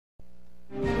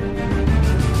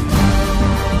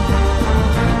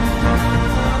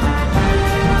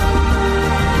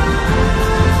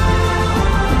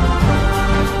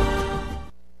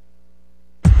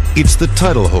It's the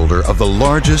title holder of the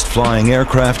largest flying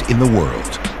aircraft in the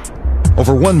world.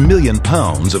 Over 1 million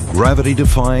pounds of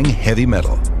gravity-defying heavy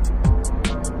metal.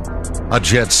 A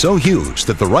jet so huge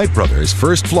that the Wright brothers'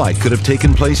 first flight could have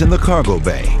taken place in the cargo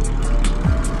bay.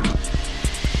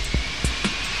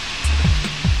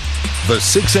 The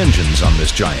 6 engines on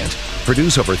this giant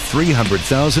produce over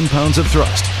 300,000 pounds of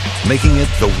thrust, making it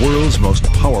the world's most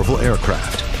powerful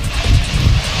aircraft.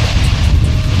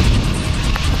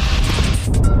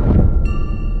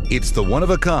 It's the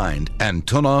one-of-a-kind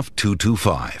Antonov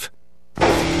 225.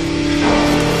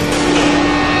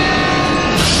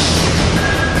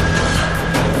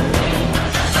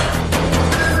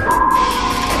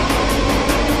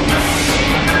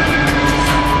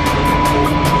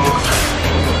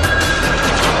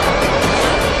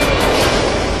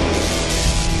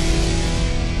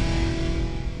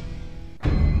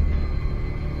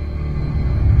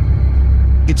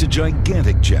 It's a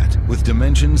gigantic jet with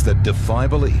dimensions that defy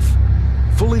belief.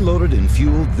 Fully loaded and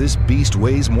fueled, this beast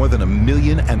weighs more than 1.25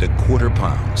 million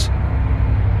pounds.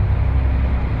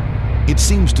 It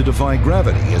seems to defy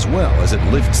gravity as well as it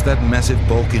lifts that massive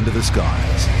bulk into the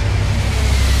skies.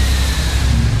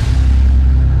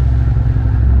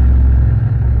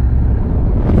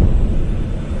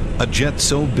 A jet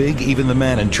so big, even the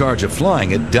man in charge of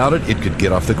flying it doubted it could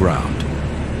get off the ground.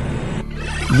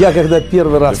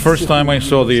 The first time I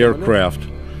saw the aircraft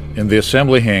in the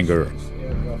assembly hangar,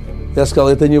 I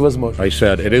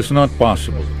said, it is not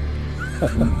possible.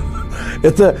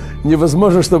 It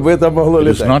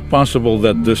is not possible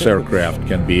that this aircraft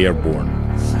can be airborne.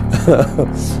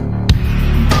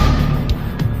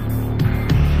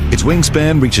 Its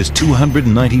wingspan reaches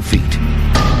 290 feet.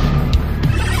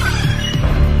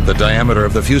 The diameter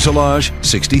of the fuselage,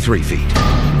 63 feet.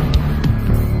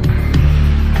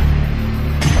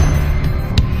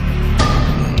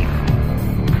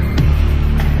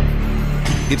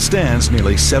 It stands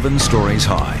nearly 7 stories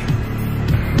high.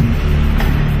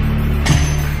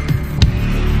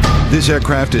 This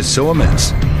aircraft is so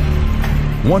immense,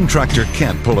 one tractor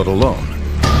can't pull it alone.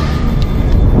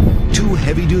 2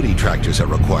 heavy-duty tractors are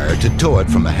required to tow it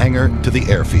from the hangar to the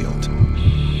airfield.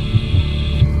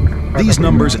 These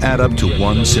numbers add up to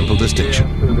one simple distinction.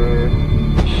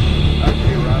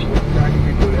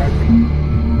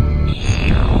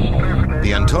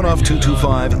 The Antonov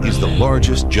 225 is the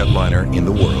largest jetliner in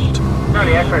the world.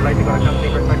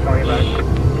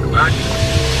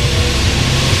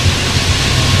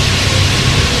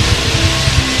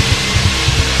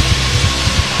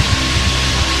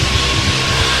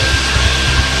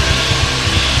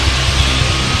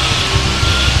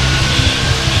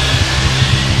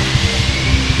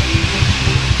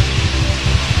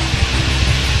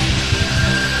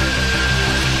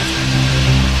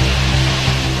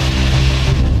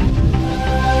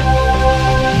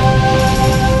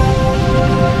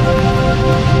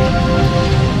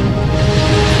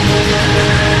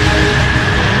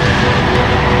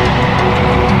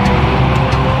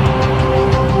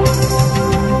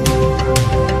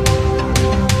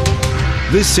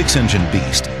 This 6-engine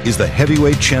beast is the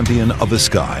heavyweight champion of the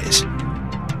skies.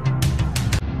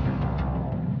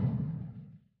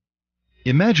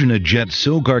 Imagine a jet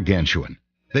so gargantuan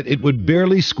that it would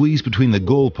barely squeeze between the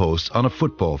goalposts on a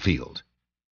football field.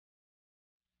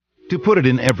 To put it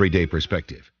in everyday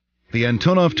perspective, the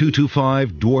Antonov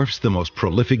 225 dwarfs the most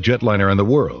prolific jetliner in the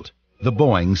world, the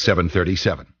Boeing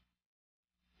 737.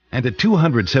 And at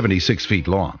 276 feet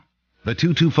long, the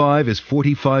 225 is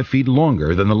 45 feet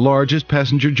longer than the largest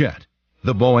passenger jet,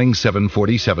 the Boeing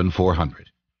 747-400.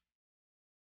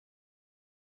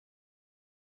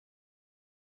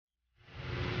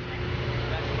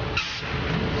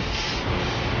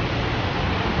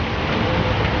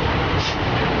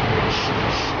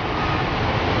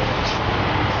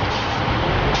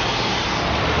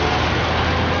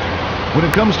 When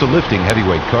it comes to lifting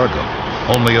heavyweight cargo,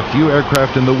 only a few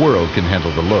aircraft in the world can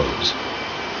handle the loads.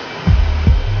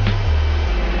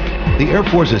 The Air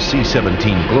Force's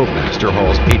C-17 Globemaster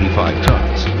hauls 85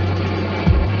 tons.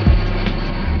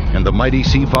 And the mighty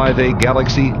C-5A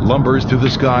Galaxy lumbers through the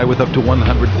sky with up to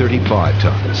 135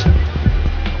 tons.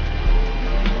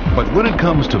 But when it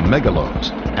comes to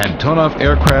megaloads, Antonov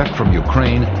aircraft from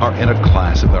Ukraine are in a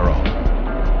class of their own.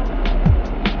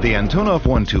 The Antonov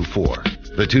 124,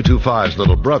 the 225's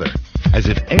little brother, as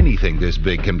if anything this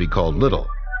big can be called little,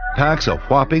 packs a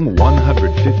whopping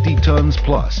 150 tons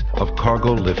plus of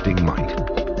cargo lifting might.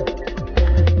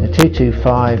 The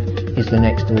 225 is the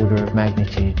next order of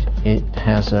magnitude. It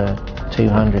has a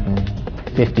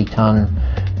 250 ton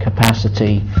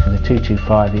capacity. The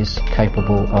 225 is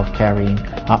capable of carrying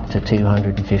up to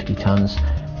 250 tons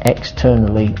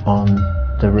externally on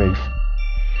the roof.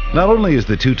 Not only is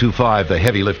the 225 the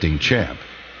heavy lifting champ,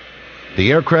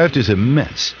 the aircraft is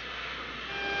immense.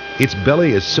 Its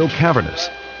belly is so cavernous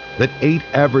that 8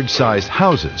 average-sized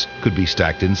houses could be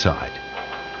stacked inside.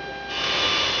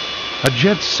 A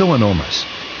jet so enormous,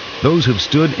 those who've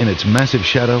stood in its massive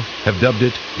shadow have dubbed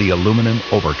it the aluminum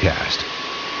overcast.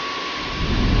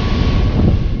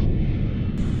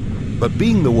 But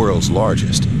being the world's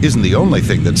largest isn't the only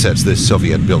thing that sets this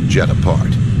Soviet-built jet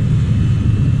apart.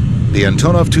 The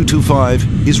Antonov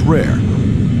 225 is rare.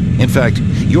 In fact,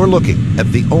 you're looking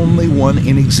at the only one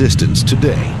in existence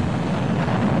today.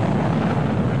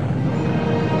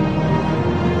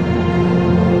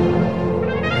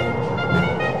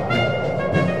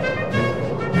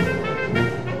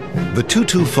 The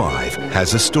 225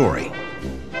 has a story.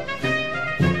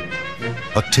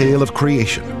 A tale of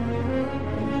creation,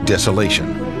 desolation,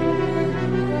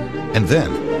 and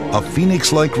then a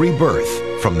phoenix-like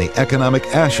rebirth from the economic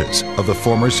ashes of the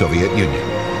former Soviet Union.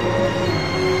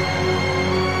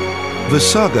 The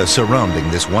saga surrounding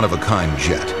this one-of-a-kind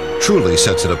jet truly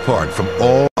sets it apart from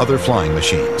all other flying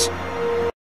machines.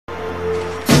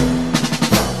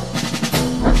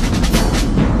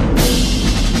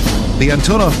 The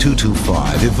Antonov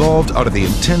 225 evolved out of the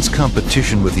intense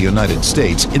competition with the United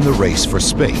States in the race for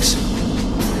space.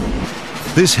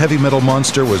 This heavy metal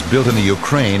monster was built in the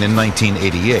Ukraine in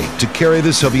 1988 to carry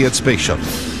the Soviet space shuttle.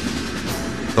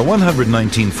 The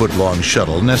 119-foot-long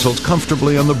shuttle nestled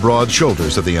comfortably on the broad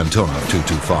shoulders of the Antonov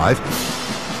 225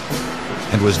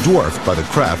 and was dwarfed by the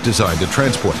craft designed to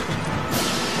transport it.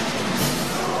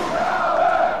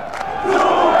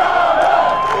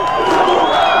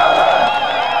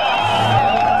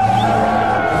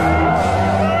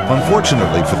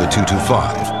 Unfortunately for the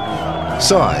 225,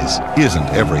 size isn't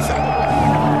everything.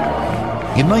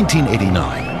 In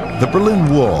 1989, the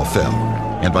Berlin Wall fell,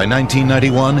 and by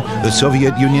 1991, the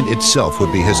Soviet Union itself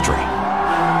would be history.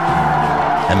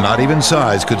 And not even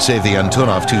size could save the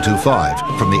Antonov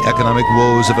 225 from the economic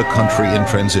woes of a country in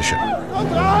transition.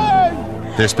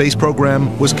 Their space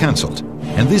program was canceled,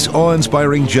 and this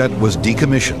awe-inspiring jet was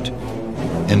decommissioned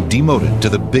and demoted to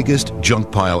the biggest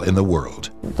junk pile in the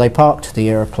world. They parked the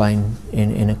aeroplane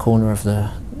in a corner of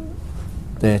the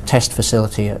test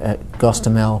facility at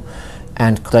Gostomel,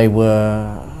 and they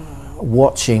were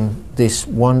watching this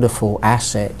wonderful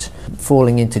asset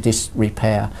falling into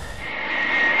disrepair.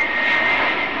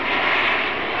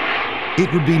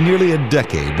 It would be nearly a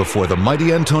decade before the mighty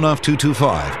Antonov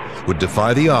 225 would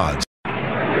defy the odds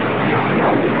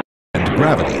and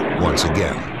gravity once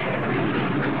again.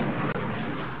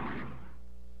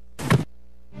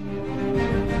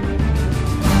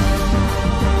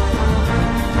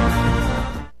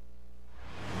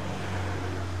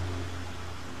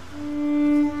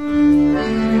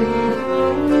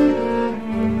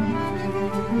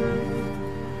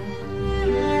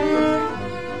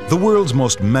 The world's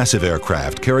most massive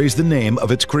aircraft carries the name of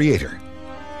its creator.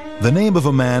 The name of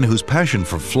a man whose passion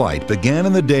for flight began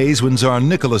in the days when Tsar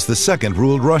Nicholas II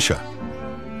ruled Russia,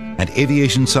 and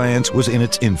aviation science was in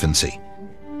its infancy.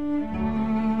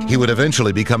 He would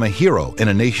eventually become a hero in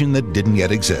a nation that didn't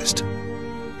yet exist.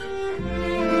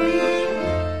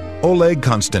 Oleg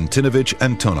Konstantinovich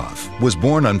Antonov was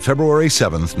born on February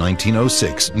 7,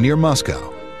 1906, near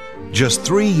Moscow, just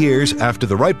 3 years after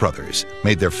the Wright brothers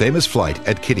made their famous flight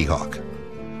at Kitty Hawk.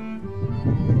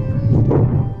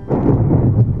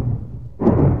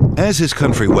 As his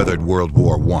country weathered World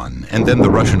War I and then the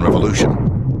Russian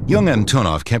Revolution, young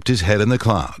Antonov kept his head in the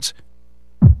clouds.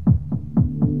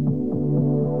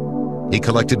 He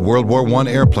collected World War I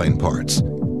airplane parts,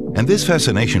 and this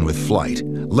fascination with flight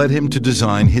led him to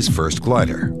design his first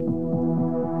glider.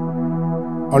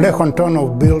 Oleg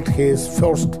Antonov built his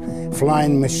first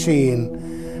flying machine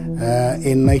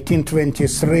in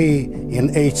 1923 in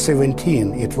age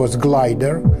 17. It was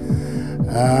glider.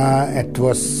 It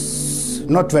was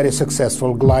not very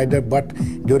successful glider, but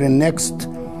during next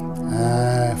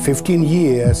 15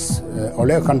 years,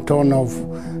 Oleg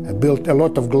Antonov built a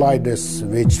lot of gliders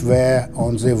which were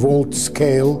on the world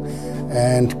scale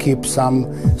and keep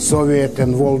some Soviet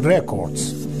and world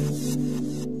records.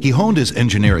 He honed his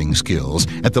engineering skills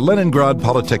at the Leningrad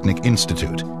Polytechnic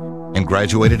Institute and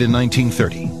graduated in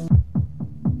 1930.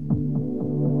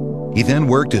 He then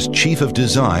worked as chief of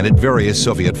design at various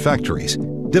Soviet factories,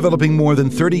 developing more than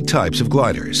 30 types of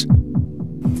gliders.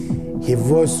 He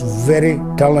was very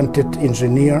talented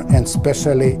engineer, and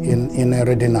especially in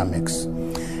aerodynamics.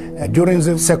 During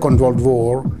the Second World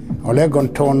War, Oleg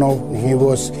Antonov, he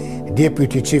was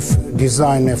deputy chief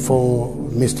designer for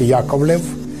Mr.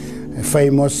 Yakovlev, a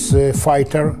famous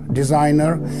fighter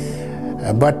designer,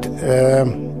 but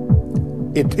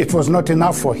it was not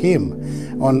enough for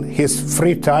him. On his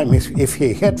free time, if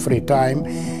he had free time,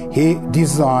 he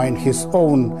designed his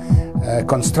own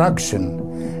construction,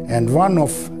 and one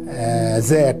of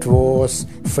that was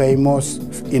famous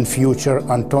in future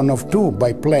Antonov 2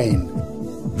 biplane.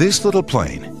 This little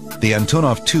plane, the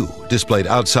Antonov 2, displayed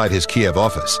outside his Kiev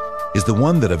office, is the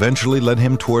one that eventually led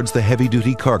him towards the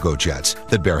heavy-duty cargo jets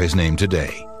that bear his name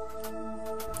today.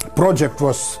 Project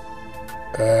was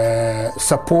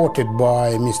supported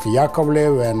by Mr.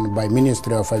 Yakovlev and by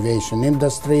Ministry of Aviation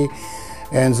Industry,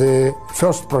 and the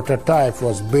first prototype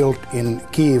was built in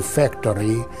Kiev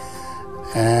factory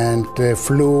and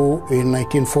flew in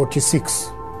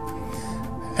 1946.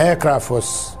 Aircraft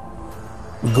was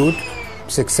good,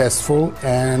 successful,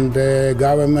 and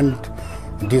government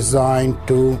designed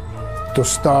to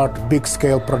start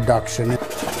big-scale production.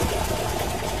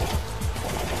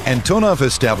 Antonov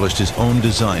established his own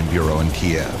design bureau in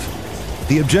Kiev.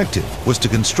 The objective was to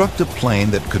construct a plane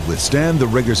that could withstand the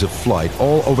rigors of flight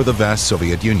all over the vast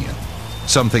Soviet Union,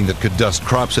 something that could dust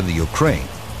crops in the Ukraine,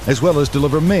 as well as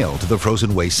deliver mail to the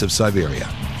frozen wastes of Siberia.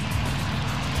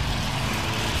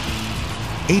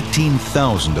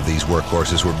 18,000 of these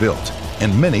workhorses were built,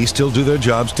 and many still do their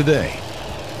jobs today.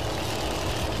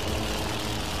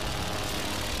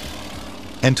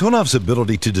 Antonov's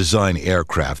ability to design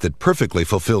aircraft that perfectly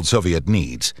fulfilled Soviet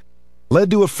needs led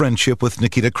to a friendship with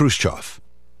Nikita Khrushchev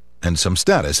and some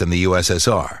status in the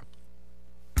USSR.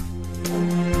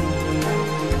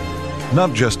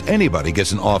 Not just anybody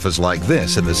gets an office like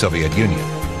this in the Soviet Union.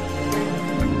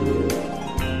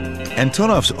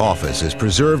 Antonov's office is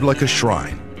preserved like a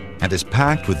shrine and is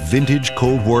packed with vintage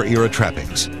Cold War-era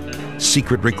trappings,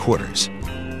 secret recorders,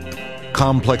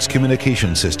 complex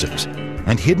communication systems,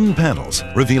 and hidden panels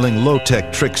revealing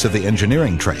low-tech tricks of the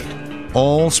engineering trade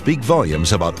all speak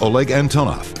volumes about Oleg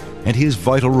Antonov and his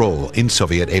vital role in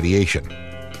Soviet aviation.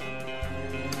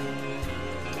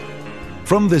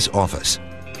 From this office,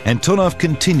 Antonov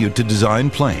continued to design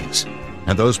planes,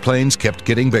 and those planes kept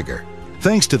getting bigger.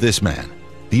 Thanks to this man,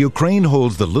 the Ukraine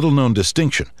holds the little-known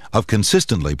distinction of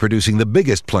consistently producing the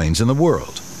biggest planes in the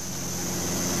world.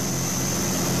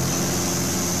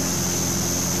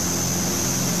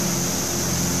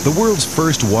 The world's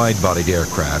first wide-bodied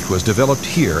aircraft was developed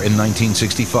here in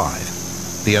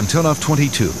 1965, the Antonov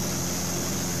 22.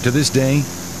 To this day,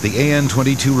 the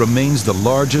AN-22 remains the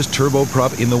largest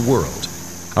turboprop in the world.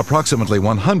 Approximately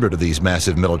 100 of these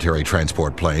massive military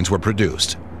transport planes were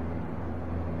produced.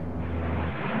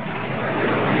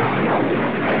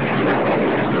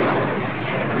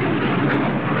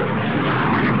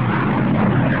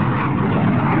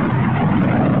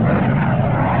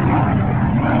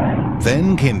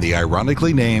 Then came the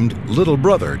ironically named little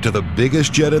brother to the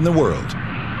biggest jet in the world,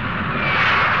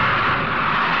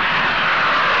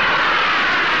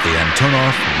 the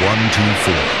Antonov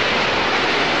 124.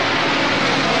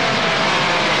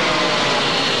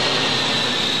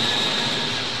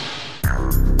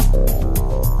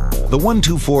 The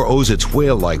 124 owes its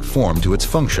whale-like form to its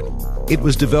function. It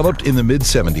was developed in the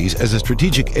mid-70s as a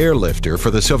strategic airlifter for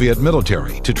the Soviet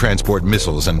military to transport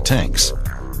missiles and tanks.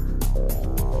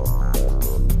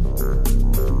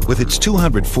 With its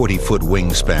 240-foot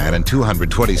wingspan and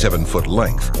 227-foot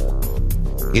length,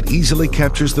 it easily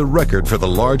captures the record for the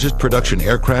largest production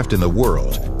aircraft in the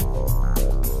world.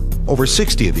 Over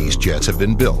 60 of these jets have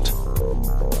been built.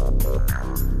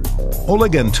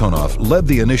 Oleg Antonov led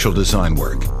the initial design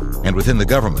work, and within the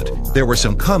government, there were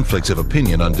some conflicts of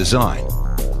opinion on design.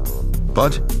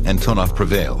 But Antonov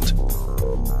prevailed.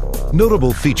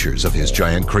 Notable features of his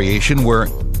giant creation were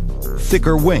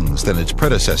thicker wings than its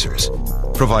predecessors,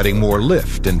 providing more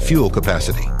lift and fuel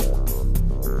capacity.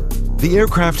 The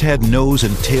aircraft had nose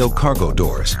and tail cargo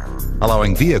doors,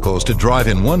 allowing vehicles to drive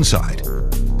in one side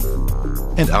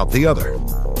and out the other.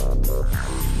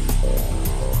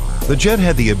 The jet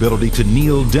had the ability to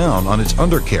kneel down on its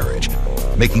undercarriage,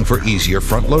 making for easier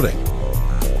front loading,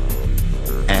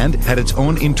 and had its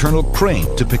own internal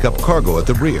crane to pick up cargo at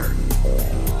the rear,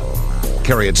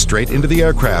 carry it straight into the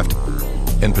aircraft,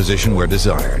 and position where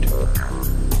desired.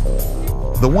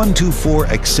 The 124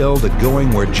 excelled at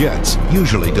going where jets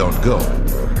usually don't go,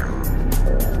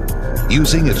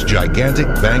 using its gigantic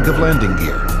bank of landing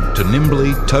gear to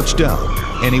nimbly touch down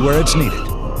anywhere it's needed,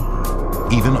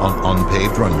 even on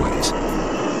unpaved runways.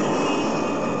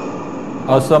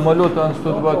 The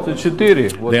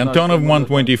Antonov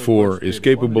 124 is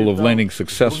capable of landing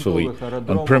successfully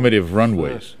on primitive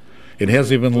runways. It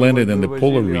has even landed in the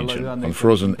polar region on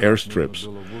frozen airstrips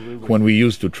when we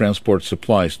used to transport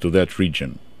supplies to that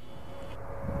region.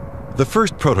 The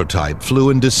first prototype flew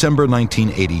in December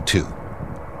 1982,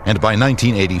 and by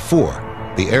 1984,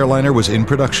 the airliner was in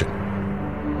production.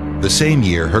 The same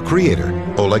year, her creator,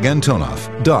 Oleg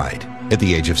Antonov, died at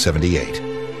the age of 78.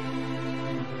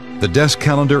 The desk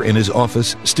calendar in his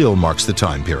office still marks the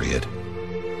time period.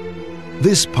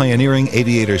 This pioneering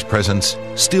aviator's presence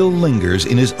still lingers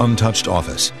in his untouched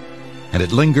office, and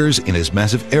it lingers in his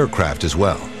massive aircraft as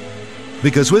well.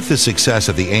 Because with the success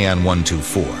of the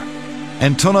AN-124,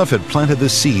 Antonov had planted the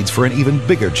seeds for an even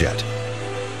bigger jet.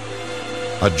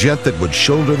 A jet that would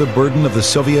shoulder the burden of the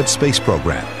Soviet space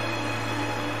program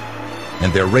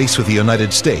and their race with the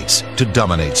United States to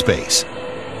dominate space.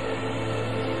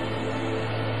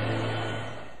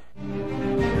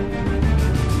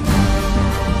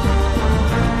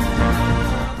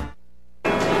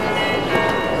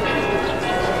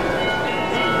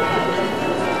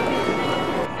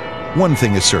 One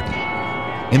thing is certain.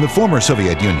 In the former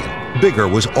Soviet Union, bigger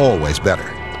was always better.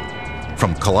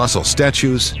 From colossal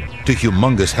statues to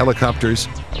humongous helicopters,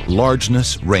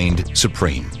 largeness reigned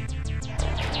supreme.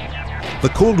 The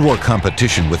Cold War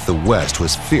competition with the West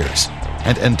was fierce,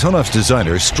 and Antonov's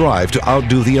designers strived to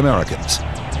outdo the Americans.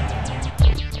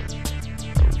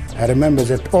 I remember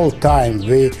that all time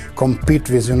we compete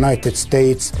with United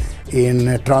States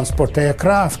in transport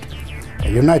aircraft.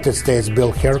 United States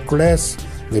built Hercules,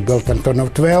 we built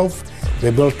Antonov 12,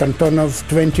 we built Antonov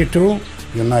 22,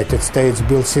 United States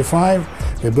built C5,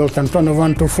 we built Antonov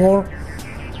 124,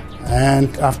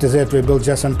 and after that we built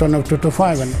just Antonov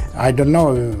 225. And I don't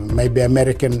know, maybe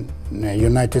American,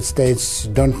 United States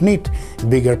don't need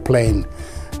bigger plane,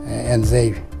 and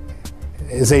they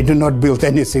do not build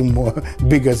anything more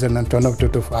bigger than Antonov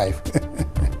 225.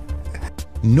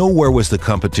 Nowhere was the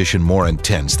competition more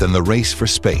intense than the race for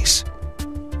space.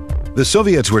 The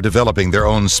Soviets were developing their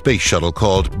own space shuttle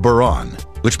called Buran,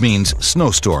 which means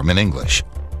snowstorm in English.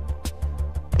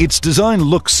 Its design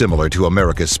looked similar to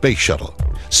America's space shuttle.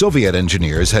 Soviet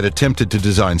engineers had attempted to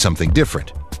design something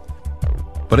different.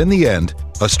 But in the end,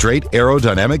 a straight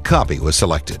aerodynamic copy was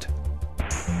selected.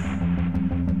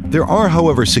 There are,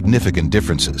 however, significant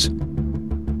differences.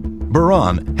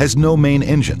 Buran has no main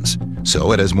engines,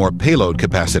 so it has more payload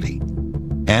capacity.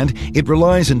 And it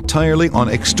relies entirely on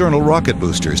external rocket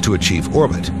boosters to achieve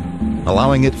orbit,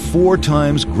 allowing it 4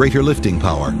 times greater lifting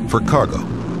power for cargo.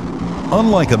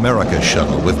 Unlike America's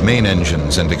shuttle with main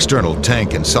engines and external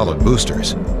tank and solid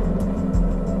boosters,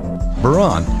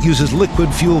 Buran uses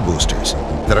liquid fuel boosters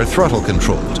that are throttle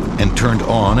controlled and turned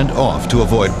on and off to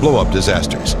avoid blow-up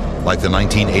disasters like the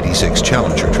 1986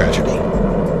 Challenger tragedy.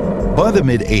 By the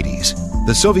mid-80s,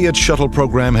 the Soviet shuttle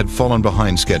program had fallen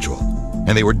behind schedule,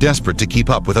 and they were desperate to keep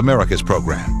up with America's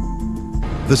program.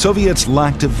 The Soviets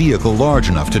lacked a vehicle large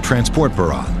enough to transport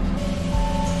Buran.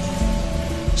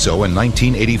 So in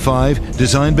 1985,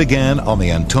 design began on the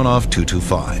Antonov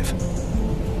 225.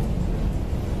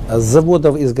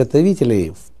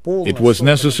 It was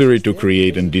necessary to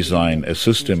create and design a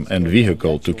system and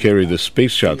vehicle to carry the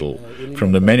space shuttle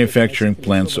from the manufacturing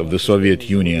plants of the Soviet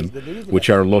Union,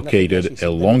 which are located a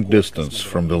long distance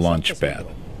from the launch pad.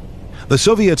 The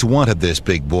Soviets wanted this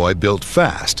big boy built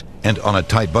fast and on a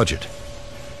tight budget.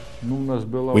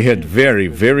 We had very,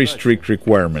 very strict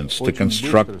requirements to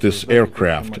construct this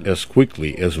aircraft as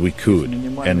quickly as we could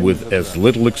and with as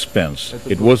little expense.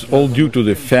 It was all due to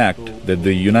the fact that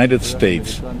the United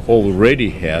States already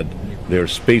had their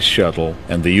space shuttle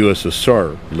and the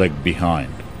USSR lagged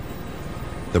behind.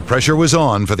 The pressure was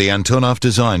on for the Antonov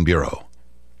Design Bureau.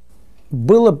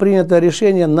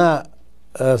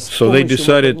 So they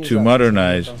decided to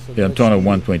modernize the Antonov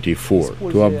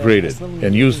 124, to upgrade it,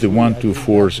 and use the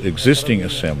 124's existing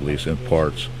assemblies and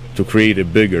parts to create a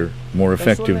bigger, more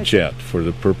effective jet for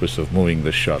the purpose of moving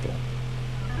the shuttle.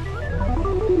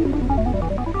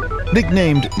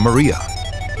 Nicknamed Maria,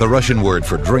 the Russian word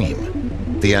for dream,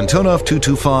 the Antonov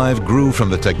 225 grew from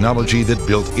the technology that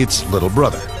built its little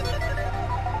brother.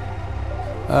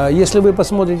 Looking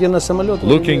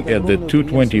at the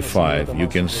 225, you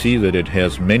can see that it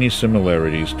has many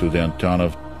similarities to the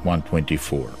Antonov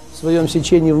 124.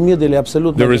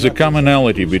 There is a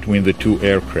commonality between the two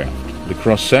aircraft. The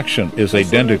cross-section is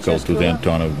identical to the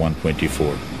Antonov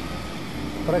 124.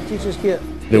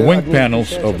 The wing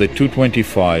panels of the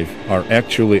 225 are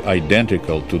actually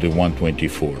identical to the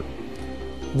 124.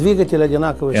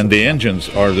 And the engines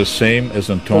are the same as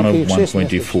Antonov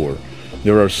 124.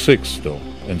 There are 6, though,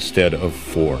 instead of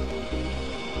 4.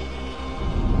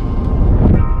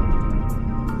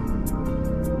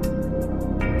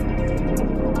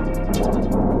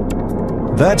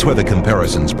 That's where the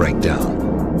comparisons break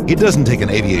down. It doesn't take an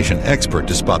aviation expert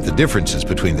to spot the differences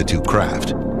between the two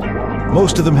craft.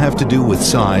 Most of them have to do with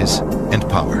size and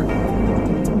power.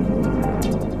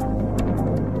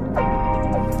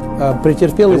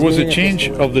 There was a change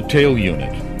of the tail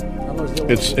unit.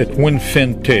 It's a twin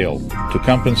fin tail to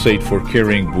compensate for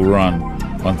carrying Buran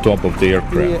on top of the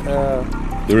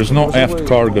aircraft. There is no aft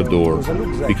cargo door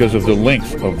because of the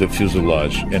length of the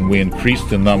fuselage, and we increased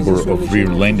the number of rear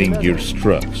landing gear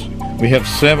struts. We have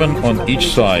 7 on each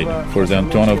side for the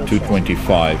Antonov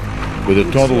 225 with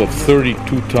a total of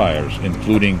 32 tires,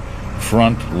 including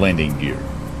front landing gear.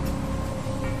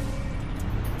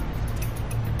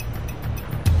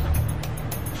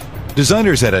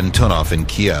 Designers at Antonov in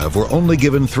Kiev were only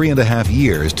given 3.5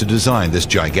 years to design this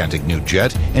gigantic new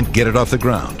jet and get it off the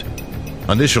ground.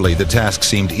 Initially, the task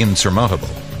seemed insurmountable.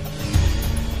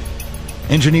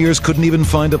 Engineers couldn't even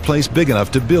find a place big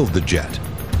enough to build the jet.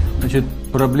 It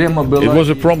was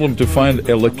a problem to find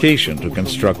a location to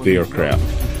construct the aircraft,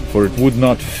 for it would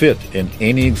not fit in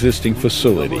any existing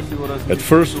facility. At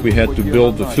first, we had to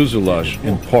build the fuselage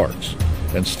in parts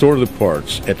and store the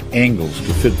parts at angles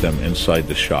to fit them inside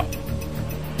the shop.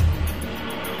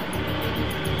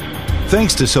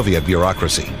 Thanks to Soviet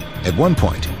bureaucracy, at one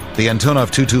point, the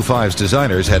Antonov 225's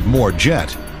designers had more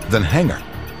jet than hangar.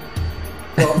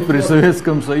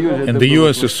 In the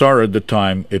USSR at the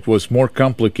time, it was more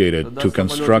complicated to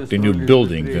construct a new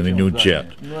building than a new jet.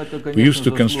 We used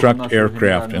to construct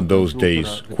aircraft in those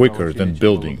days quicker than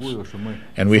buildings,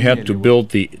 and we had to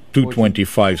build the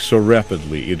 225 so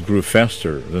rapidly it grew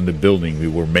faster than the building we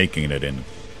were making it in.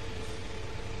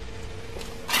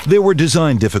 There were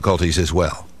design difficulties as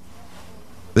well.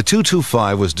 The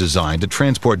 225 was designed to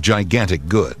transport gigantic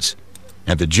goods,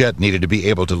 and the jet needed to be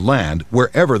able to land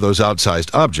wherever those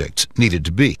outsized objects needed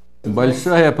to be. We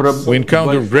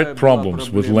encountered great problems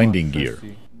with landing gear.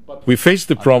 We faced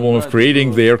the problem of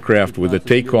creating the aircraft with a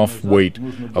takeoff weight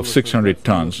of 600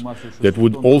 tons that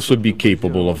would also be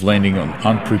capable of landing on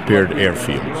unprepared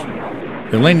airfields.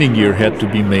 The landing gear had to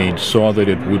be made so that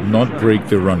it would not break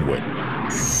the runway.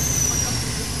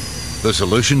 The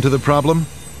solution to the problem?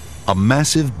 A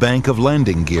massive bank of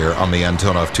landing gear on the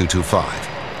Antonov 225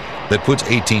 that puts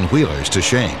 18-wheelers to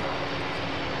shame.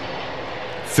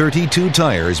 32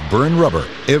 tires burn rubber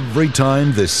every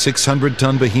time this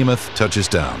 600-ton behemoth touches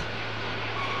down.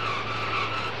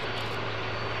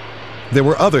 There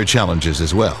were other challenges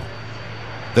as well.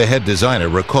 The head designer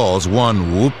recalls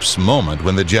one whoops moment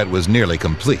when the jet was nearly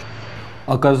complete.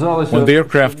 When the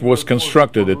aircraft was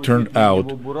constructed, it turned out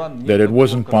that it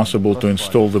wasn't possible to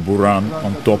install the Buran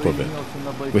on top of it.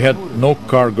 We had no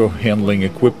cargo handling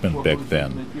equipment back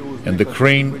then, and the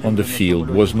crane on the field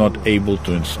was not able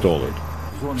to install it.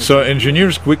 So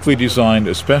engineers quickly designed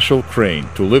a special crane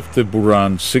to lift the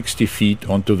Buran 60 feet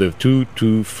onto the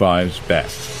 225's back.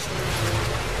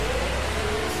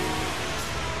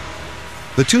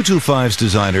 The 225's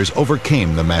designers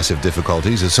overcame the massive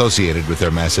difficulties associated with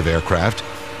their massive aircraft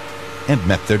and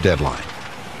met their deadline.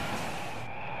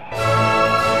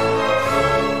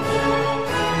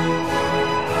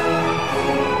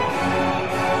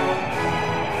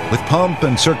 With pomp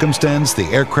and circumstance, the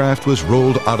aircraft was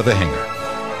rolled out of the hangar.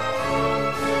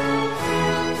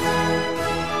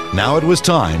 Now it was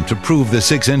time to prove the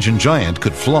 6-engine giant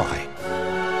could fly.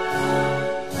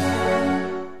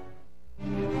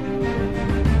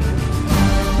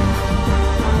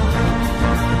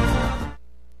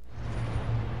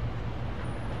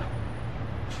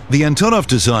 The Antonov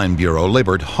Design Bureau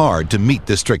labored hard to meet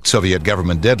the strict Soviet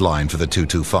government deadline for the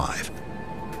 225.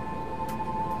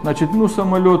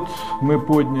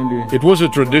 It was a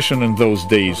tradition in those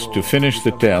days to finish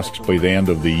the tasks by the end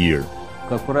of the year.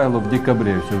 The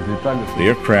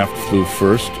aircraft flew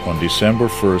first on December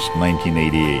 1st,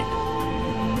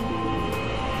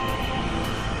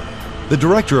 1988. The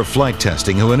director of flight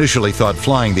testing, who initially thought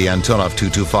flying the Antonov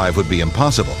 225 would be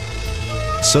impossible,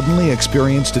 suddenly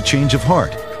experienced a change of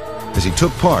heart as he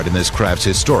took part in this craft's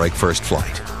historic first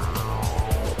flight.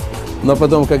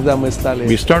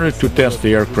 We started to test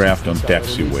the aircraft on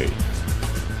taxiway.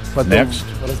 Next,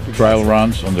 trial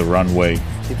runs on the runway,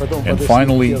 and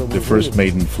finally, the first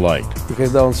maiden flight.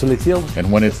 And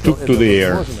when it took to the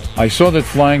air, I saw that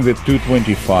flying the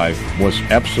 225 was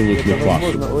absolutely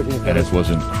possible, and it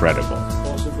was incredible.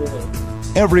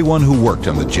 Everyone who worked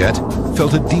on the jet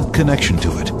felt a deep connection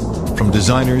to it, from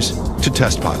designers to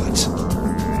test pilots.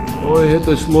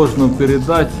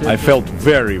 I felt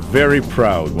very, very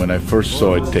proud when I first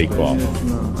saw it take off.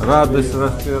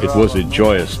 It was a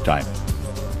joyous time.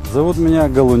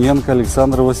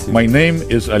 My name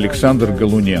is Alexander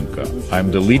Galunenko.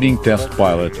 I'm the leading test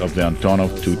pilot of the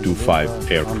Antonov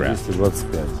 225 aircraft.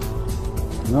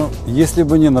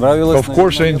 Of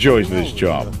course I enjoy this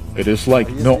job. It is like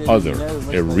no other,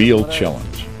 a real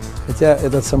challenge.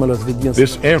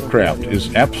 This aircraft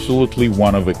is absolutely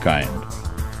one of a kind.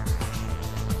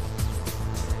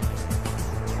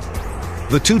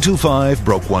 The 225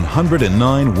 broke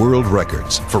 109 world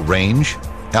records for range,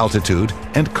 altitude,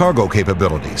 and cargo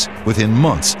capabilities within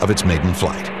months of its maiden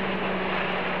flight.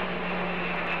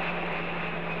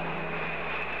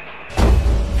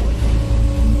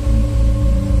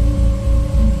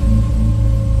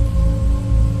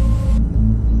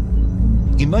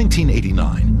 In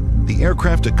 1989, the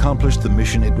aircraft accomplished the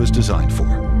mission it was designed for.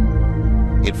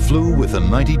 It flew with a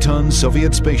 90-ton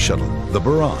Soviet space shuttle, the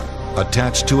Buran,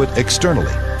 attached to it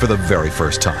externally for the very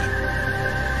first time.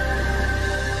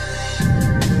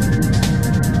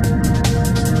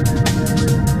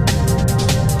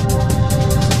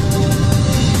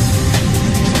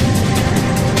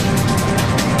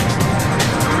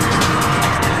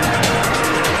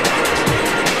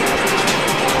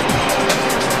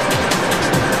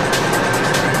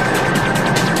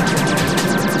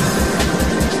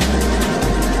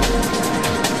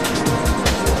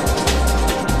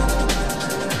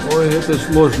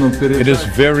 It is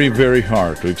very, very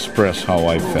hard to express how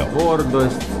I felt.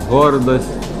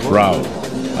 Proud.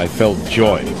 I felt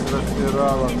joy.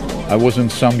 I was in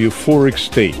some euphoric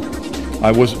state.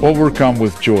 I was overcome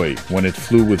with joy when it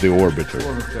flew with the orbiter.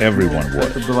 Everyone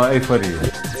was.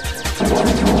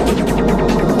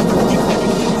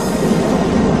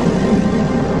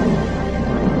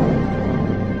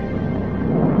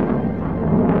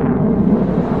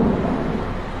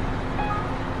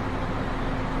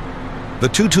 The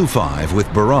 225 with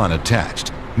Buran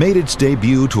attached made its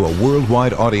debut to a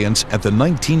worldwide audience at the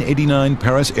 1989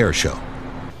 Paris Air Show.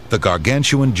 The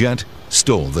gargantuan jet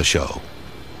stole the show.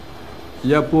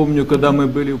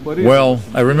 Well,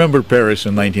 I remember Paris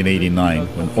in 1989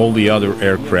 when all the other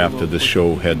aircraft at the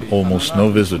show had almost no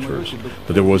visitors,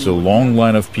 but there was a long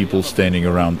line of people standing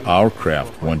around our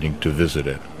craft wanting to visit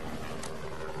it.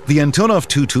 The Antonov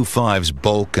 225's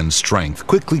bulk and strength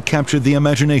quickly captured the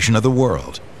imagination of the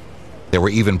world. There were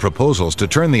even proposals to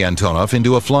turn the Antonov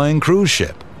into a flying cruise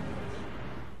ship.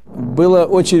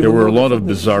 There were a lot of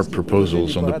bizarre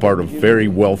proposals on the part of very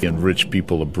wealthy and rich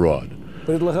people abroad.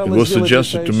 It was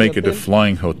suggested to make it a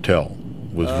flying hotel,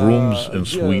 with rooms and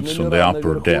suites on the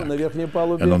upper deck.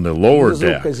 And on the lower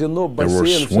deck, there were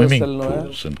swimming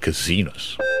pools and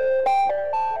casinos.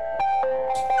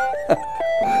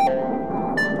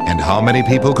 And how many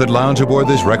people could lounge aboard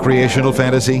this recreational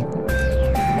fantasy?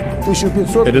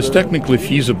 It is technically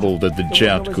feasible that the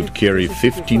jet could carry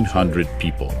 1,500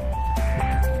 people.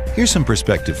 Here's some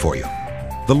perspective for you.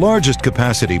 The largest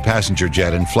capacity passenger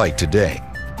jet in flight today,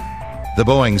 the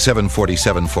Boeing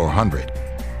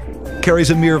 747-400, carries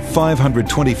a mere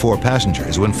 524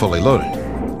 passengers when fully loaded.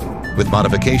 With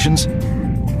modifications,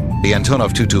 the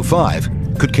Antonov 225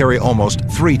 could carry almost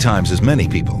 3 times as many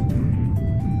people.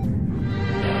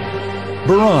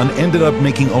 Buran ended up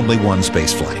making only one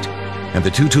spaceflight, and the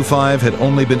 225 had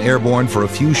only been airborne for a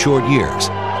few short years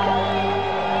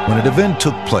when an event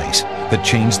took place that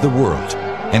changed the world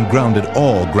and grounded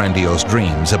all grandiose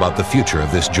dreams about the future of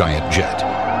this giant jet.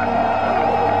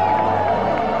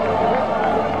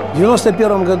 In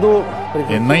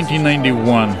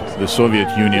 1991, the Soviet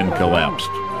Union collapsed,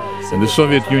 and the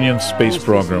Soviet Union's space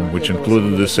program, which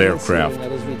included this aircraft,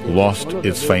 lost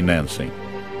its financing.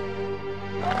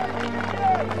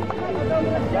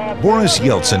 Boris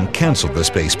Yeltsin canceled the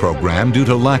space program due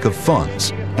to lack of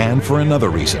funds and for another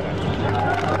reason.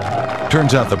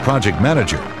 Turns out the project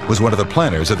manager was one of the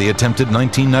planners of the attempted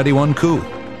 1991 coup.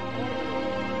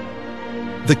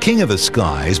 The King of the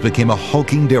Skies became a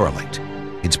hulking derelict,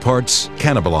 its parts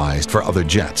cannibalized for other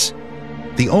jets.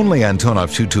 The only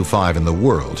Antonov 225 in the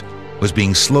world was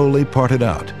being slowly parted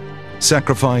out,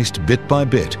 sacrificed bit by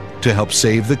bit to help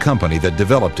save the company that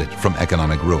developed it from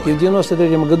economic ruin. It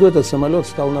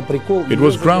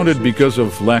was grounded because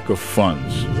of lack of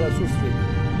funds,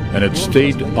 and it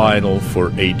stayed idle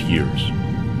for 8 years.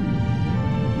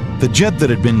 The jet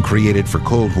that had been created for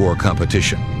Cold War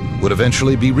competition would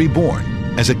eventually be reborn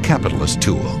as a capitalist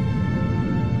tool.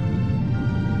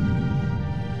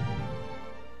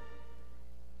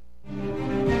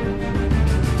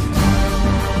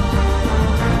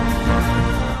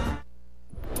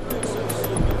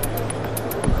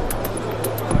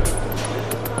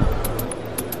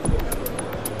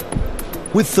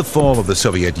 With the fall of the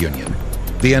Soviet Union,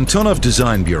 the Antonov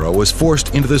Design Bureau was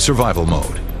forced into the survival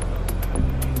mode.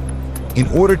 In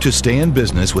order to stay in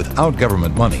business without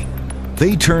government money,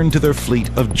 they turned to their fleet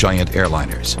of giant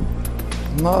airliners.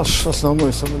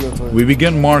 We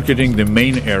began marketing the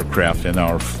main aircraft in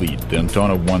our fleet, the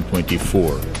Antonov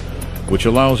 124, which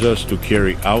allows us to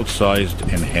carry outsized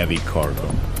and heavy cargo.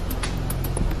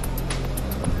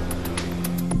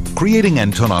 Creating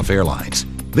Antonov Airlines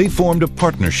they formed a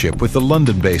partnership with the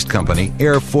London-based company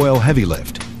Airfoil Heavy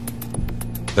Lift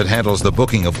that handles the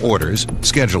booking of orders,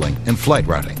 scheduling, and flight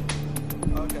routing.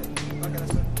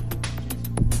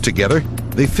 Together,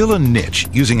 they fill a niche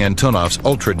using Antonov's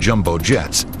ultra-jumbo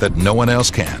jets that no one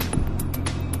else can.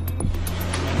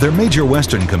 Their major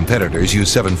Western competitors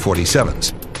use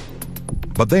 747s,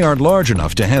 but they aren't large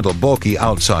enough to handle bulky,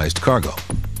 outsized cargo.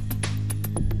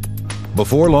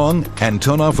 Before long,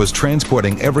 Antonov was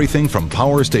transporting everything from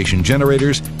power station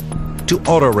generators to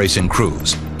auto racing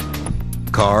crews,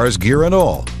 cars, gear and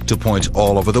all, to points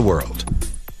all over the world.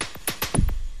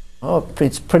 Oh,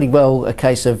 it's pretty well a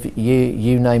case of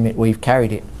you name it, we've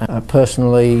carried it.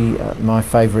 Personally, my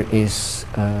favourite is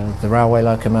the railway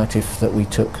locomotive that we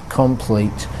took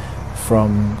complete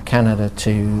from Canada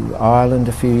to Ireland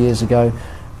a few years ago.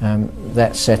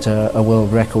 That set a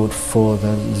world record for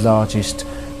the largest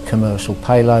commercial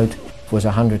payload. It was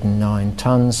 109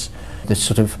 tonnes. The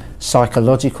sort of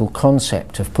psychological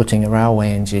concept of putting a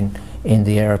railway engine in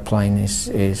the aeroplane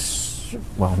is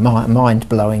well,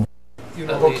 mind-blowing.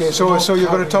 Okay, so you're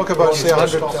going to talk about, say,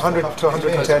 100 to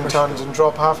 110 tons and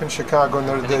drop half in Chicago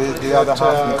and the other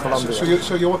half in Colombia.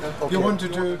 So you want to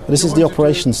do... This is the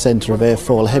operations centre of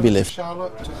Airfoil Heavy Lift,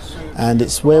 and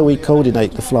it's where we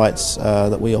coordinate the flights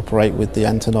that we operate with the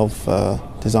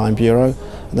Antonov Design Bureau,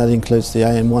 and that includes the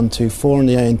AN-124 and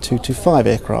the AN-225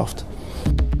 aircraft.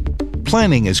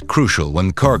 Planning is crucial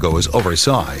when cargo is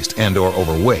oversized and or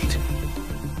overweight.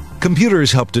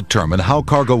 Computers help determine how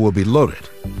cargo will be loaded,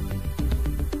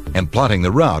 and plotting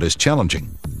the route is challenging.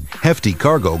 Hefty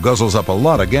cargo guzzles up a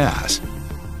lot of gas,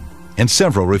 and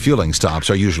several refueling stops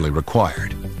are usually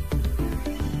required.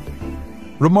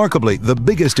 Remarkably, the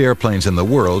biggest airplanes in the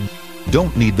world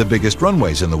don't need the biggest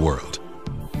runways in the world.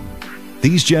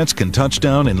 These jets can touch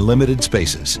down in limited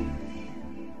spaces.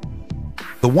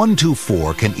 The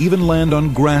 124 can even land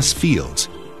on grass fields,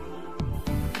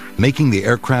 making the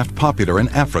aircraft popular in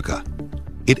Africa.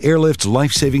 It airlifts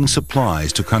life-saving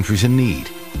supplies to countries in need.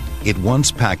 It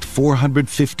once packed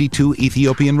 452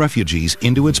 Ethiopian refugees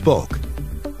into its bulk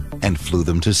and flew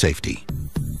them to safety.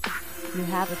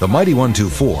 The mighty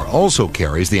 124 also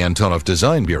carries the Antonov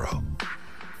Design Bureau.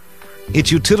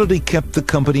 Its utility kept the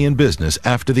company in business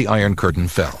after the Iron Curtain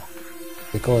fell.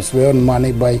 Because we earn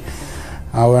money by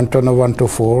our Antonov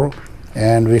 124,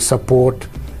 and we support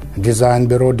design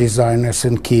bureau designers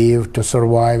in Kyiv to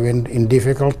survive in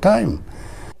difficult time.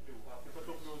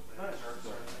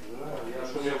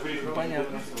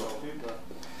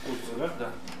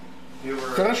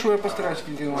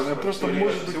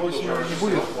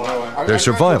 Their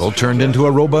survival turned into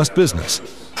a robust business.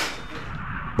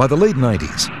 By the late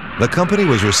 90s, the company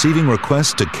was receiving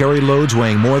requests to carry loads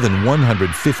weighing more than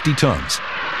 150 tons,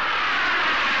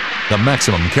 the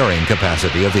maximum carrying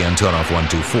capacity of the Antonov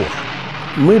 124.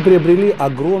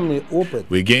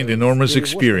 We gained enormous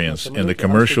experience in the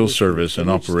commercial service and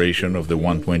operation of the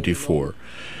 124.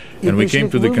 And we came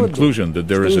to the conclusion that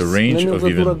there is a range of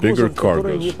even bigger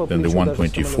cargoes than the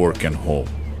 124 can hold.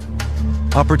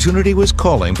 Opportunity was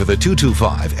calling for the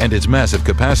 225 and its massive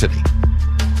capacity.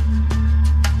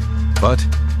 But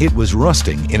it was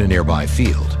rusting in a nearby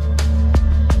field.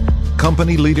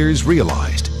 Company leaders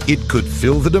realized it could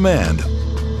fill the demand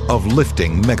of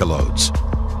lifting megaloads.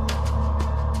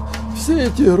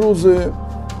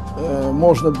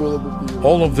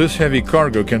 All of this heavy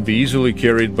cargo can be easily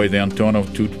carried by the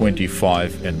Antonov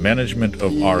 225, and management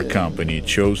of our company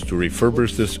chose to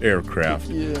refurbish this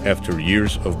aircraft after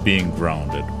years of being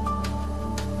grounded.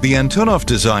 The Antonov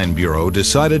Design Bureau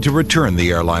decided to return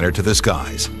the airliner to the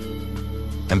skies,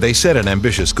 and they set an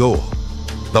ambitious goal.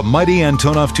 The mighty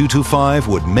Antonov 225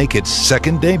 would make its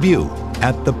second debut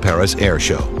at the Paris Air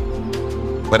Show.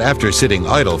 But after sitting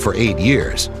idle for 8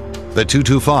 years, the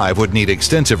 225 would need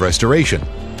extensive restoration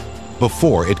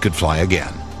before it could fly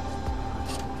again.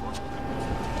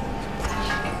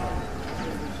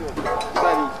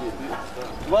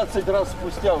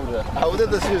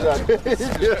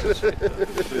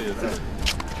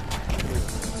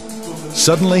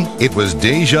 Suddenly, it was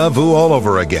déjà vu all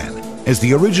over again, as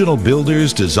the original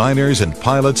builders, designers, and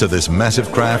pilots of this massive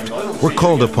craft were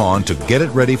called upon to get it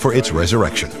ready for its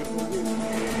resurrection.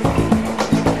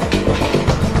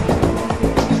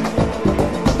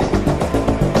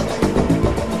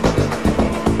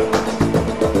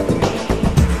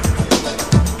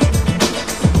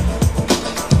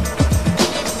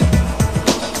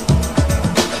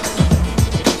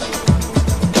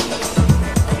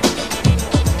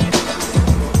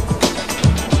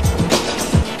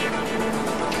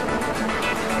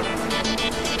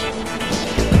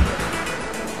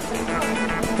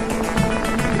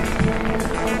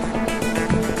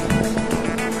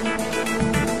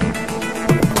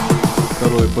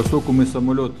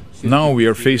 Now we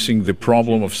are facing the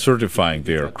problem of certifying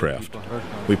the aircraft.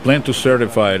 We plan to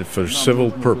certify it for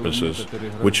civil purposes,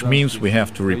 which means we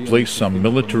have to replace some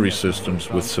military systems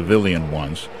with civilian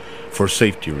ones for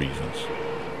safety reasons.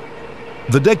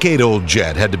 The decade-old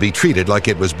jet had to be treated like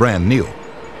it was brand new.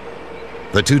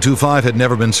 The 225 had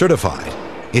never been certified.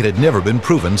 It had never been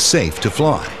proven safe to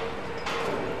fly.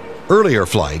 Earlier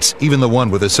flights, even the one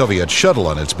with a Soviet shuttle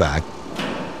on its back,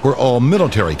 were all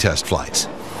military test flights.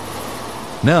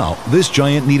 Now, this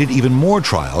giant needed even more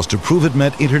trials to prove it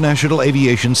met international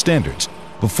aviation standards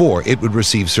before it would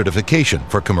receive certification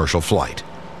for commercial flight.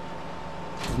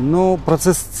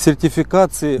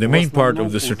 The main part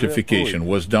of the certification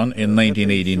was done in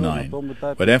 1989,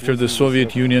 but after the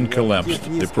Soviet Union collapsed,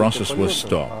 the process was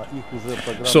stopped.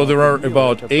 So there are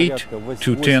about 8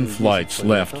 to 10 flights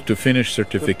left to finish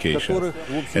certification,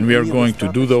 and we are going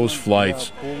to do those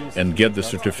flights and get the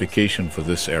certification for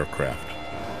this aircraft.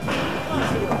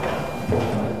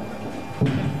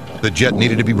 The jet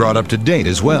needed to be brought up to date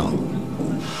as well.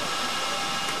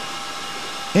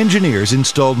 Engineers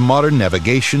installed modern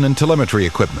navigation and telemetry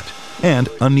equipment and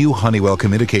a new Honeywell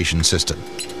communication system.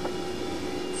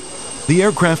 The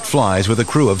aircraft flies with a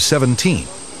crew of 17,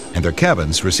 and their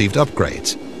cabins received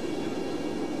upgrades.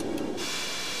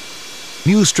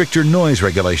 New stricter noise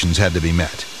regulations had to be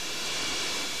met.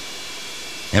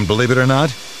 And believe it or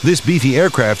not, this beefy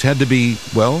aircraft had to be,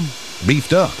 well,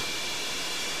 beefed up.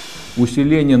 We had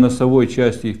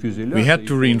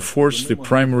to reinforce the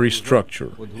primary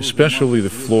structure, especially the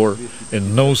floor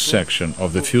and nose section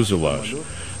of the fuselage,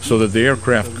 so that the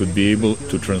aircraft could be able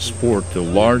to transport the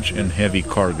large and heavy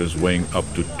cargoes weighing up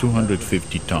to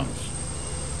 250 tons.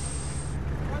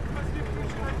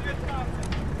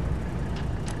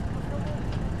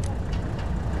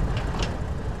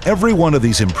 Every one of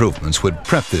these improvements would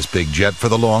prep this big jet for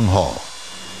the long haul.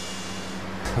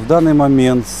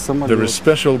 There is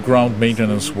special ground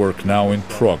maintenance work now in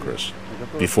progress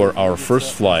before our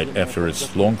first flight after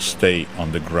its long stay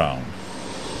on the ground.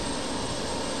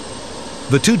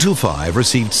 The 225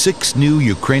 received 6 new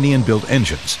Ukrainian-built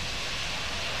engines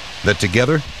that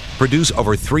together produce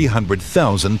over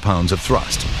 300,000 pounds of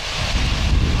thrust.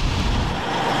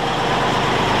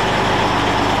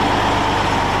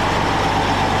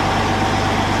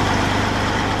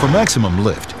 For maximum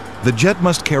lift, the jet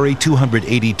must carry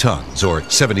 280 tons, or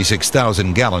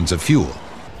 76,000 gallons of fuel,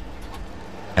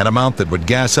 an amount that would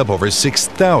gas up over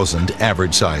 6,000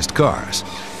 average-sized cars.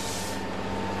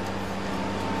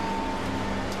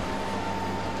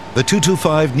 The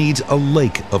 225 needs a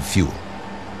lake of fuel.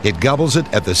 It gobbles it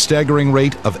at the staggering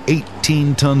rate of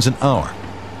 18 tons an hour,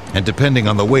 and depending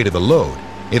on the weight of the load,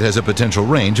 it has a potential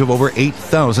range of over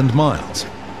 8,000 miles.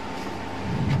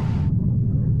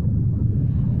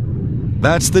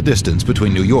 That's the distance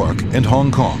between New York and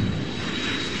Hong Kong.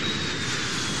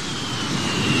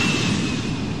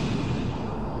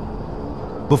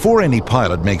 Before any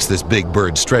pilot makes this big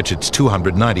bird stretch its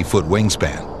 290-foot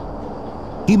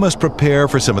wingspan, he must prepare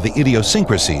for some of the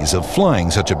idiosyncrasies of flying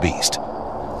such a beast.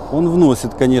 Of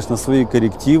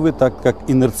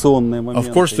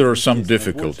course, there are some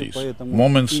difficulties,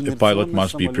 moments a pilot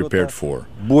must be prepared for.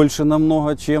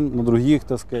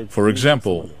 For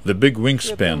example, the big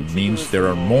wingspan means there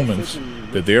are moments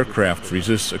that the aircraft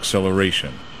resists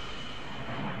acceleration.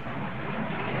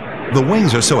 The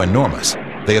wings are so enormous,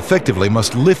 they effectively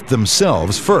must lift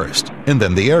themselves first, and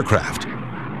then the aircraft.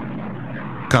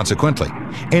 Consequently,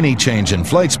 any change in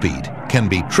flight speed can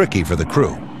be tricky for the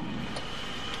crew.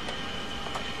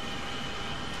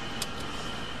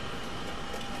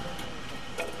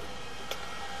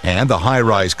 And the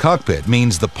high-rise cockpit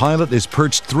means the pilot is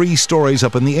perched 3 stories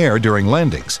up in the air during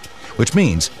landings, which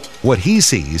means what he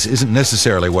sees isn't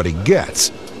necessarily what he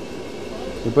gets.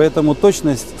 There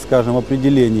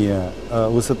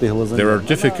are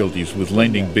difficulties with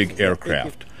landing big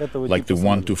aircraft, like the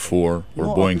 124 or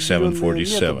Boeing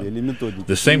 747.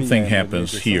 The same thing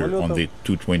happens here on the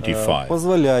 225.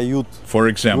 For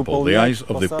example, the eyes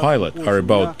of the pilot are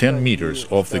about 10 meters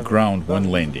off the ground when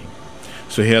landing,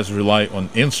 so he has to rely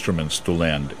on instruments to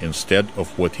land instead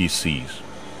of what he sees.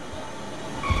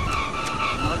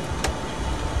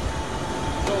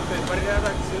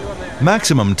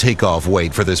 Maximum takeoff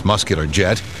weight for this muscular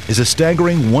jet is a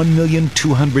staggering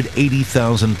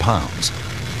 1,280,000 pounds.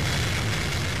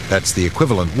 That's the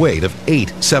equivalent weight of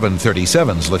 8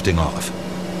 737s lifting off.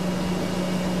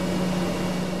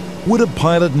 Would a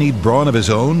pilot need brawn of his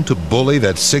own to bully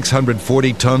that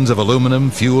 640 tons of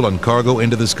aluminum, fuel, and cargo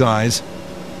into the skies?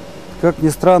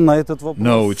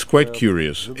 No, it's quite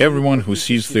curious. Everyone who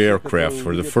sees the aircraft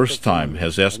for the first time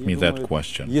has asked me that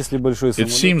question. It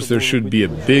seems there should be a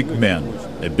big man,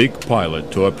 a big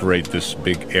pilot, to operate this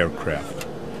big aircraft.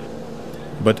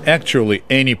 But actually,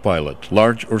 any pilot,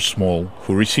 large or small,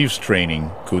 who receives training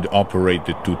could operate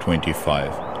the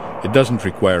Tu-25. It doesn't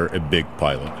require a big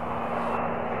pilot.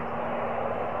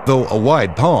 Though a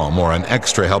wide palm or an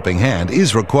extra helping hand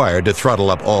is required to throttle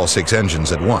up all 6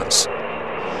 engines at once.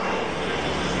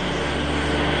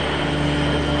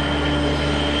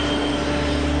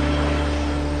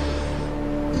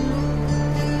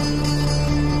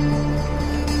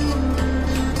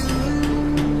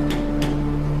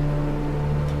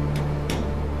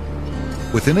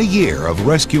 Within a year of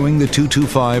rescuing the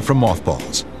Tu-25 from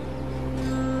mothballs,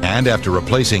 and after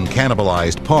replacing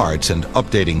cannibalized parts and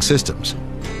updating systems,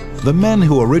 the men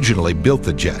who originally built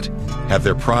the jet have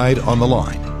their pride on the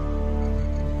line.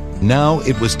 Now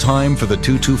it was time for the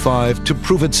Tu-25 to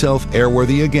prove itself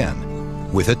airworthy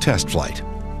again with a test flight.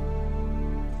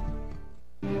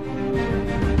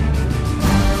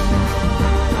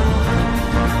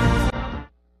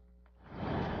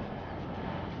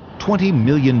 $20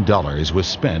 million was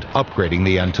spent upgrading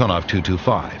the Antonov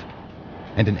Tu-25.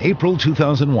 And in April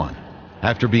 2001,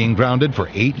 after being grounded for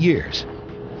 8 years,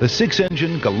 the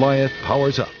 6-engine Goliath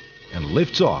powers up and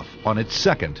lifts off on its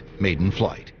second maiden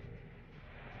flight.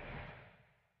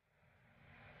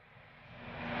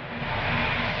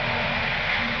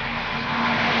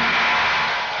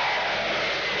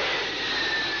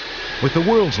 With the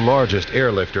world's largest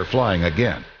airlifter flying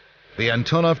again, the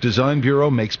Antonov Design Bureau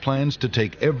makes plans to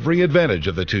take every advantage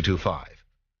of the Tu-25.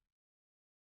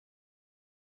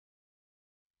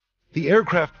 The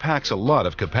aircraft packs a lot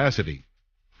of capacity,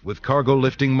 with cargo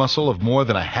lifting muscle of more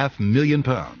than 500,000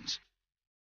 pounds.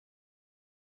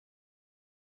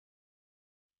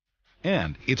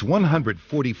 And its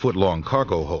 140-foot-long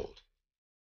cargo hold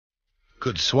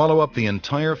could swallow up the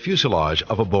entire fuselage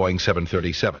of a Boeing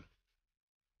 737.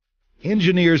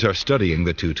 Engineers are studying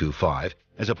the Tu-25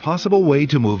 as a possible way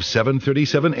to move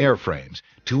 737 airframes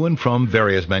to and from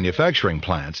various manufacturing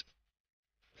plants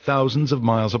thousands of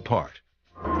miles apart.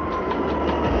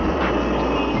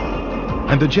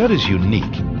 And the jet is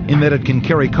unique in that it can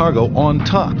carry cargo on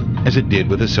top, as it did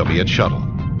with the Soviet shuttle.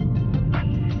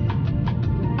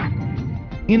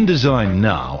 In design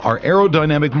now are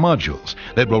aerodynamic modules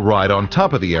that will ride on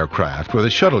top of the aircraft where the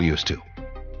shuttle used to.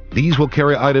 These will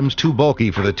carry items too bulky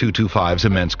for the Tu-25's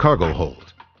immense cargo hold.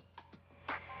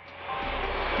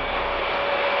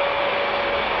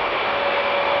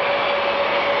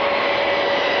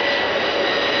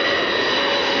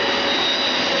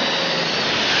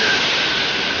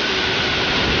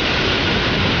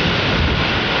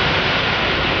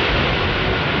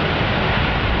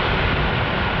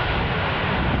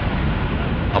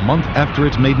 A month after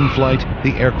its maiden flight,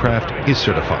 the aircraft is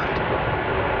certified.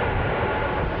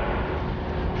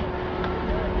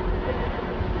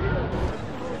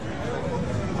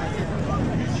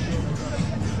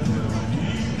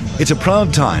 It's a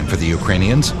proud time for the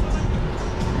Ukrainians.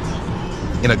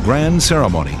 In a grand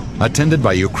ceremony attended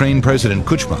by Ukraine President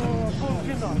Kuchma,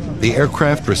 the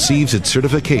aircraft receives its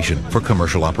certification for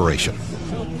commercial operation.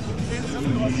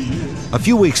 A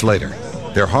few weeks later,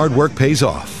 their hard work pays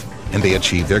off and they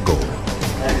achieve their goal.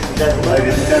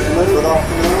 Ladies and gentlemen, good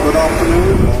afternoon. Good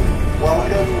afternoon.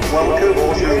 Welcome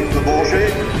to the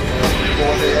Bourget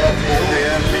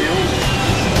Airfield.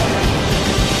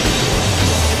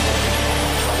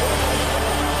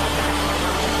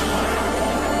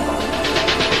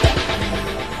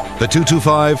 The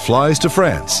Tu-25 flies to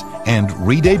France and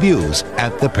re-debuts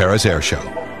at the Paris Air Show.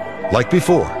 Like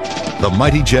before, the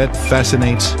mighty jet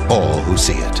fascinates all who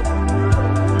see it.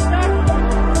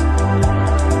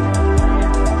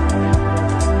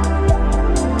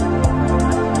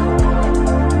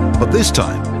 But this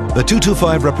time, the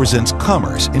Tu-25 represents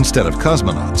commerce instead of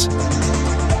cosmonauts.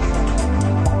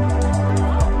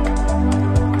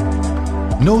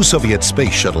 No Soviet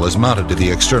space shuttle is mounted to the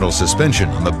external suspension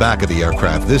on the back of the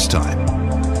aircraft this time.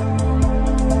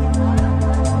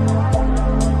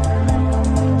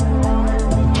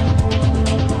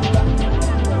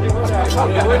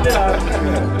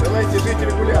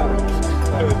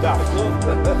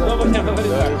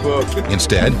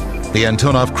 Instead, the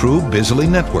Antonov crew busily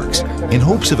networks in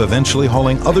hopes of eventually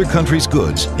hauling other countries'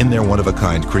 goods in their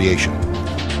one-of-a-kind creation.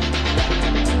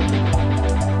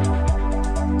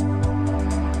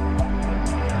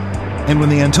 And when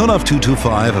the Antonov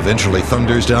Tu-25 eventually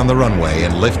thunders down the runway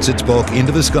and lifts its bulk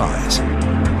into the skies,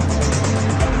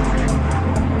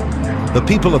 the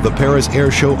people of the Paris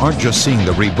Air Show aren't just seeing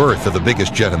the rebirth of the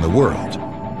biggest jet in the world.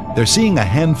 they're seeing a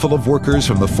handful of workers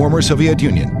from the former Soviet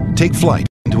Union take flight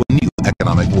into a new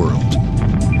economic world.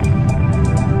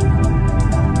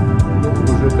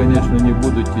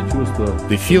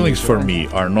 The feelings for me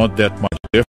are not that much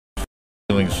different from the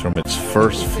feelings from its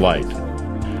first flight.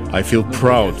 I feel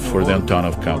proud for the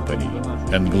Antonov company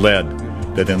and glad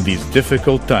that in these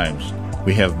difficult times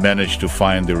we have managed to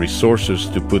find the resources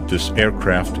to put this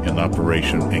aircraft in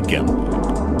operation again.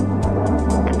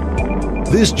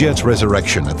 This jet's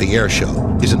resurrection at the air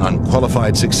show is an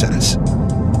unqualified success.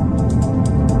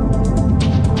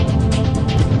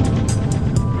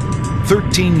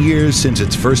 "13 years since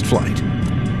its first flight,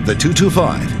 the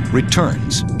 225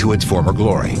 returns to its former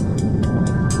glory.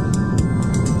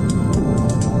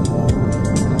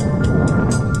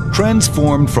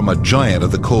 Transformed from a giant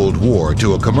of the Cold War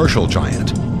to a commercial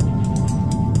giant,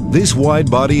 this wide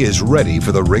body is ready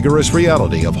for the rigorous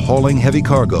reality of hauling heavy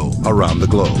cargo around the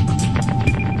globe.